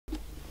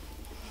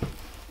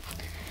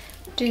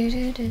I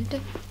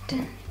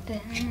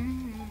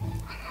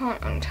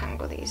can't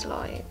untangle these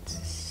lights.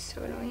 It's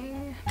so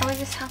annoying. How has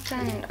this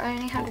happened? I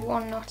only had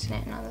one knot in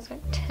it, now there's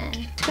like 10.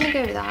 I'm gonna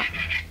go with that.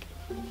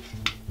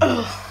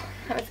 Ugh,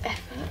 that was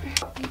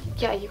effort.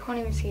 Yeah, you can't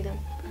even see them.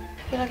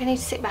 I feel like I need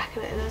to sit back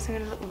a bit, otherwise I'm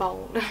gonna look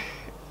bold.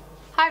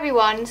 Hi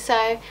everyone,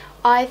 so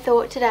I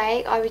thought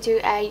today I would do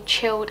a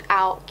chilled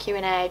out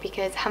Q&A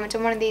because I haven't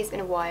done one of these in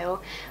a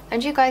while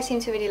and you guys seem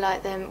to really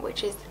like them,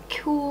 which is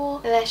cool.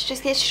 Let's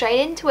just get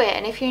straight into it,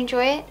 and if you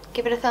enjoy it,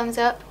 give it a thumbs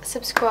up,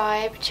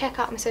 subscribe, check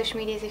out my social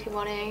medias if you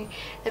want to.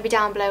 They'll be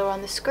down below or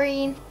on the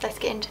screen. Let's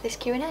get into this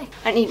Q&A.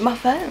 I need my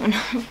phone.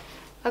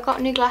 I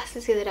got new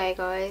glasses the other day,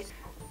 guys.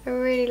 I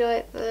really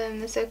like them,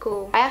 they're so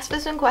cool. I asked for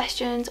some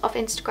questions off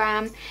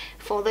Instagram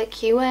for the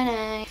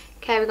Q&A.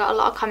 Okay, we got a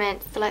lot of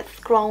comments, so let's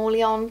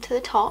scroll on to the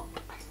top.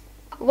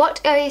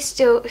 What are you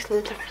studying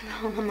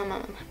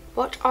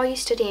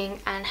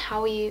and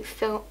how are you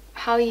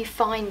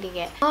finding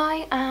it?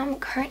 I am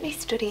currently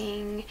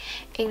studying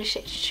English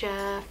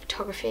literature,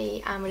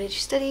 photography and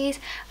religious studies,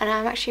 and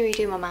I'm actually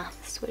redoing my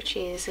maths, which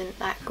isn't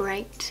that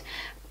great,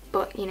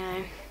 but you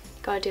know,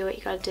 gotta do what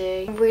you gotta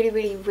do. I'm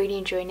really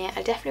enjoying it.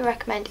 I definitely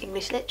recommend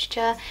English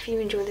literature if you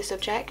enjoy the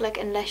subject. Like,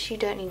 unless you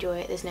don't enjoy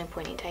it, there's no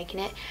point in taking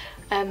it,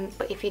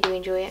 but if you do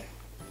enjoy it,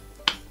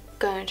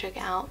 go and check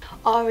it out.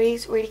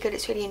 RE's really good,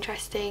 it's really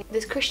interesting.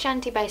 There's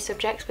Christianity based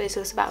subjects, but it's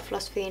also about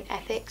philosophy and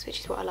ethics, which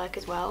is what I like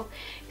as well,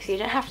 so you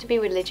don't have to be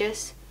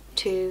religious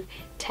to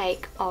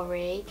take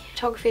RE.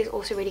 Photography is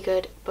also really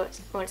good, but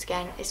once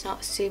again, it's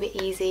not super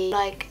easy.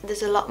 Like,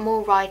 there's a lot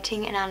more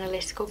writing and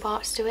analytical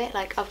parts to it.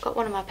 Like, I've got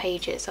one of my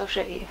pages, I'll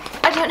show you.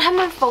 I don't have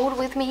my folder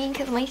with me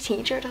because my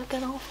teacher took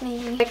it off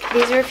me. Like,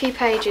 these are a few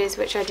pages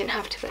which I didn't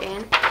have to put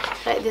in.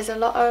 Like, there's a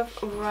lot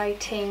of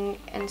writing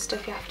and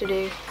stuff you have to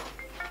do.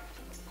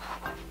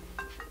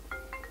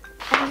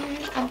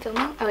 I'm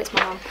filming. Oh, it's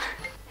my mum.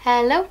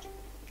 Hello?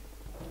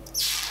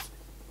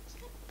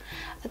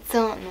 I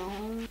don't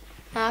know.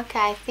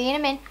 Okay, see you in a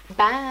minute.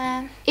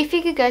 Bye. If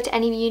you could go to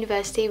any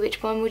university,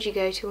 which one would you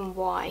go to and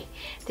why?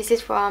 This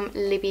is from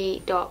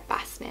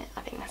Libby.Bassnett.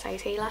 I think that's how you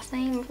say your last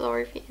name.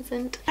 Sorry if it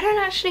isn't. I don't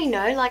actually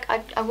know. Like,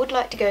 I would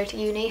like to go to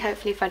uni,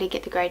 hopefully if I did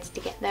get the grades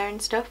to get there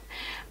and stuff.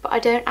 But I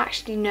don't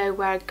actually know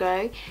where I'd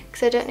go,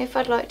 because I don't know if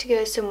I'd like to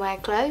go somewhere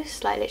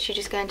close, like literally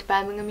just going to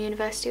Birmingham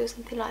University or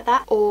something like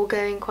that, or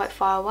going quite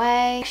far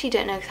away. I actually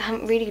don't know, because I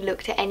haven't really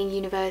looked at any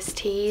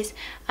universities,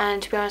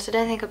 and to be honest, I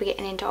don't think I'll be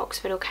getting into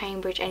Oxford or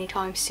Cambridge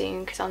anytime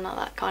soon, because I'm not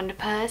that kind of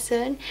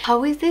person.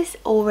 How is this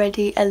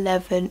already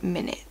 11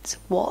 minutes?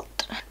 What?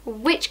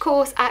 Which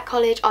course at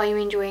college are you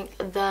enjoying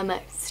the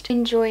most?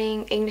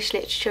 Enjoying English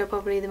literature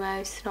probably the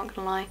most, not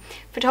gonna lie.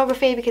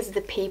 Photography because of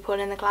the people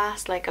in the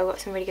class, like I've got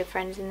some really good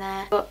friends in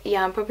there. But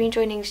yeah, I'm probably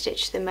enjoying English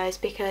literature the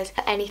most because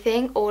for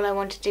anything, all I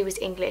wanted to do was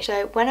English.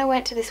 So when I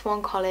went to this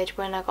one college,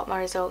 when I got my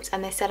results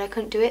and they said I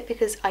couldn't do it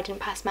because I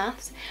didn't pass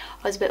maths,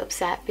 I was a bit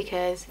upset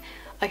because,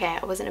 okay,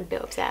 I wasn't a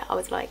bit upset, I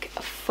was like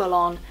full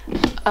on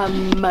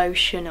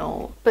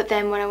emotional. But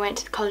then when I went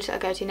to the college that I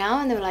go to now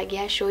and they were like,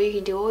 yeah, sure, you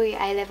can do all your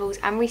A-levels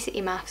and resit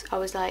your maths, I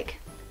was like,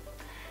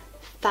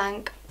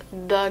 thank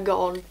the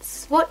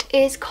gods. What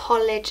is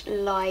college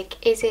like?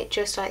 Is it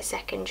just like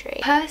secondary?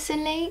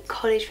 Personally,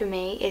 college for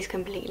me is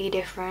completely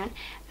different.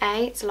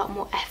 It's a lot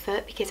more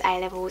effort because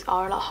A-levels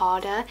are a lot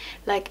harder.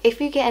 Like,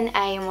 if you get an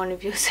A in one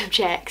of your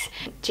subjects,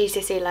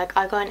 GCSE, like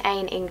I got an A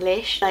in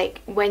English,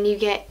 like when you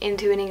get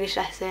into an English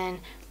lesson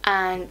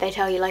and they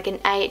tell you like an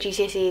A at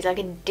GCSE is like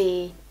a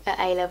D at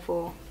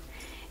A-level,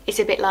 it's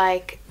a bit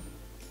like,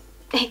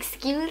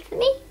 excuse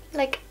me?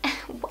 Like,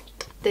 what?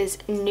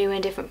 There's new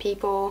and different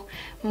people,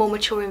 more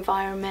mature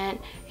environment,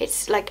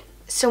 it's like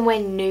somewhere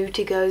new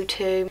to go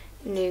to,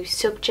 new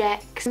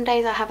subjects. Some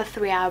days I have a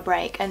 3-hour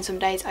break and some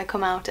days I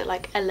come out at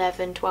like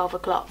 11, 12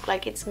 o'clock,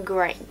 like it's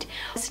great.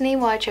 Personally,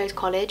 why I chose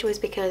college was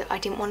because I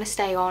didn't want to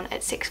stay on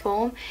at sixth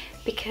form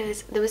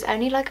because there was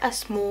only like a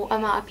small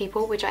amount of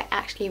people which I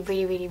actually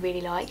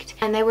really liked,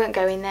 and they weren't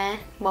going there.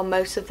 Well,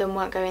 most of them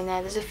weren't going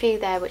there. There's a few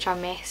there which I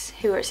miss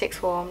who are at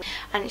sixth form,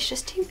 and it's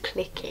just too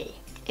cliquey.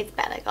 It's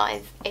better,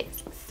 guys.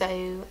 It's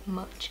so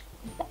much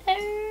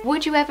better.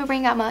 Would you ever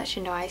bring out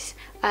merchandise?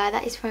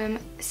 That is from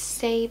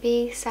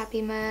Sabi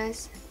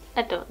Mers.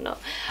 I don't know.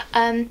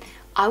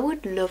 I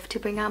would love to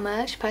bring out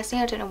merch.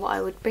 Personally, I don't know what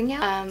I would bring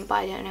out, but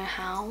I don't know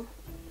how.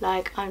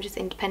 Like, I'm just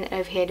independent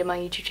over here to my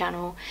YouTube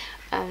channel.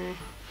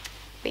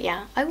 But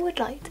yeah, I would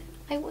like to.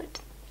 I would.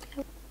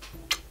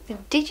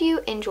 Did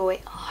you enjoy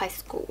high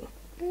school?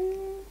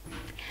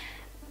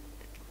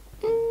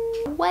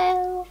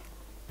 Well.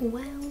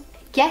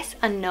 Yes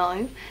and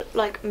no.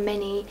 Like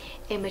many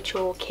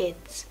immature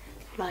kids,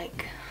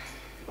 like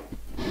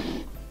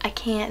I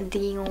can't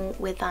deal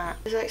with that.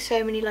 There's like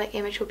so many like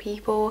immature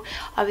people.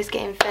 I was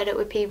getting fed up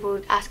with people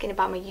asking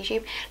about my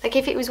YouTube. Like,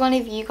 if it was one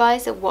of you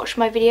guys that watched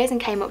my videos and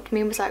came up to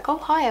me and was like, oh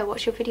hi, I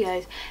watch your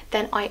videos,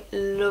 then I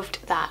loved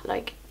that.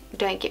 Like,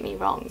 don't get me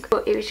wrong,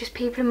 but it was just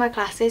people in my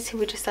classes who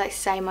would just like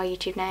say my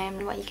YouTube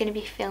name, what are you going to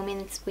be filming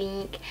this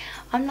week?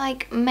 I'm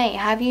like, mate,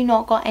 have you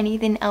not got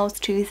anything else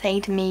to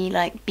say to me?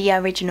 Like, be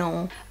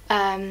original.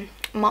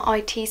 My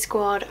IT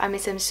squad, I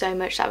miss them so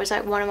much. That was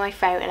like one of my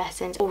favourite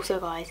lessons. Also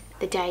guys,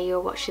 the day you're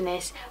watching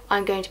this,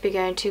 I'm going to be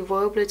going to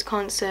Royal Blood's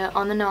concert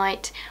on the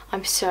night.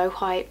 I'm so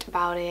hyped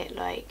about it,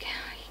 like,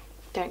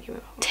 don't get me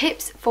wrong.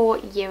 Tips for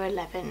year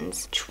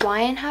 11s. Try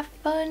and have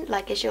fun.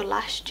 Like, it's your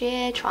last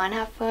year, try and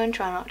have fun,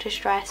 try not to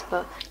stress.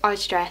 But I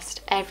was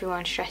stressed,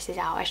 everyone stresses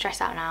out. I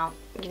stress out now,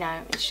 you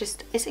know,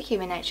 it's a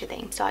human nature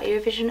thing. Start your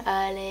revision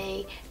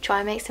early, try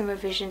and make some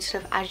revision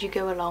stuff as you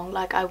go along.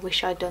 Like, I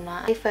wish I'd done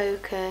that. Stay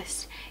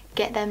focused,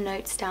 get them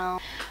notes down.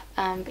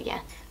 But yeah,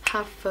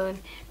 have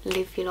fun,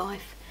 live your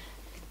life,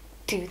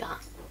 do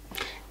that.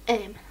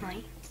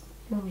 Hi.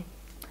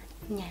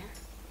 Yeah.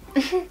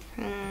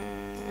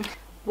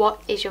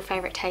 What is your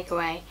favourite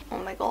takeaway? Oh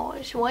my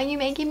gosh, why are you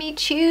making me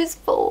choose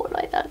 4?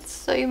 Like, that's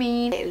so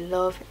mean. I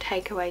love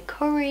takeaway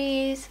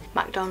curries,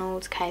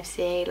 McDonald's,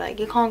 KFC, like,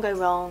 you can't go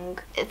wrong.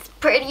 It's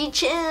pretty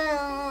chill.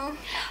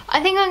 I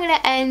think I'm gonna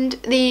end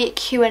the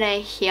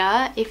Q&A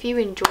here. If you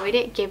enjoyed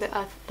it, give it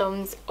a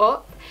thumbs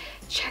up.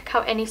 Check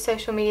out any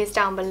social medias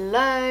down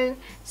below.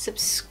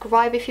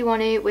 Subscribe if you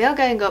want to. We are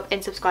going up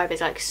in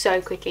subscribers like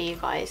so quickly, you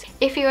guys.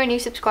 If you're a new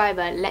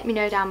subscriber, let me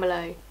know down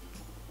below.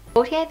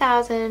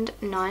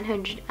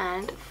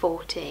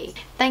 48,940.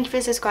 Thank you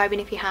for subscribing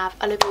if you have.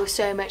 I love you all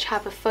so much.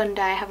 Have a fun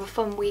day, have a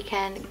fun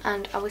weekend,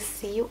 and I will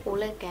see you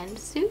all again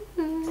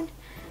soon.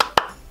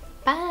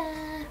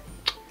 Bye.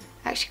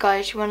 Actually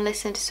guys, you want to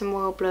listen to some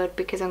Royal Blood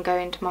because I'm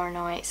going tomorrow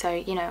night, so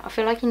you know, I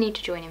feel like you need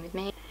to join in with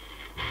me.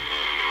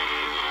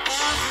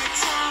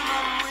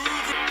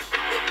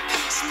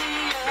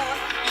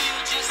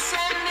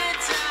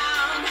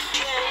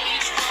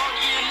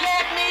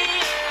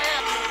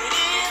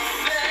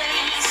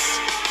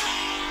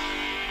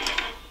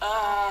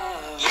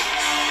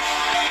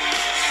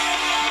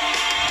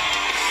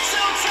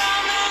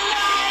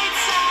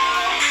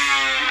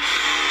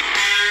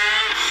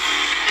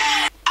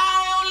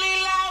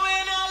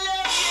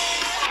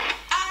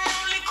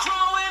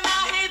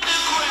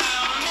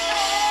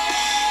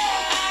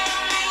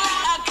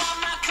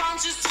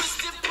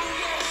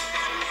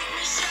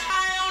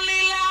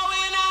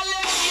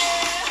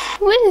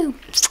 Woo!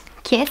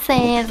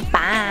 Kisses,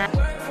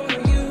 bye!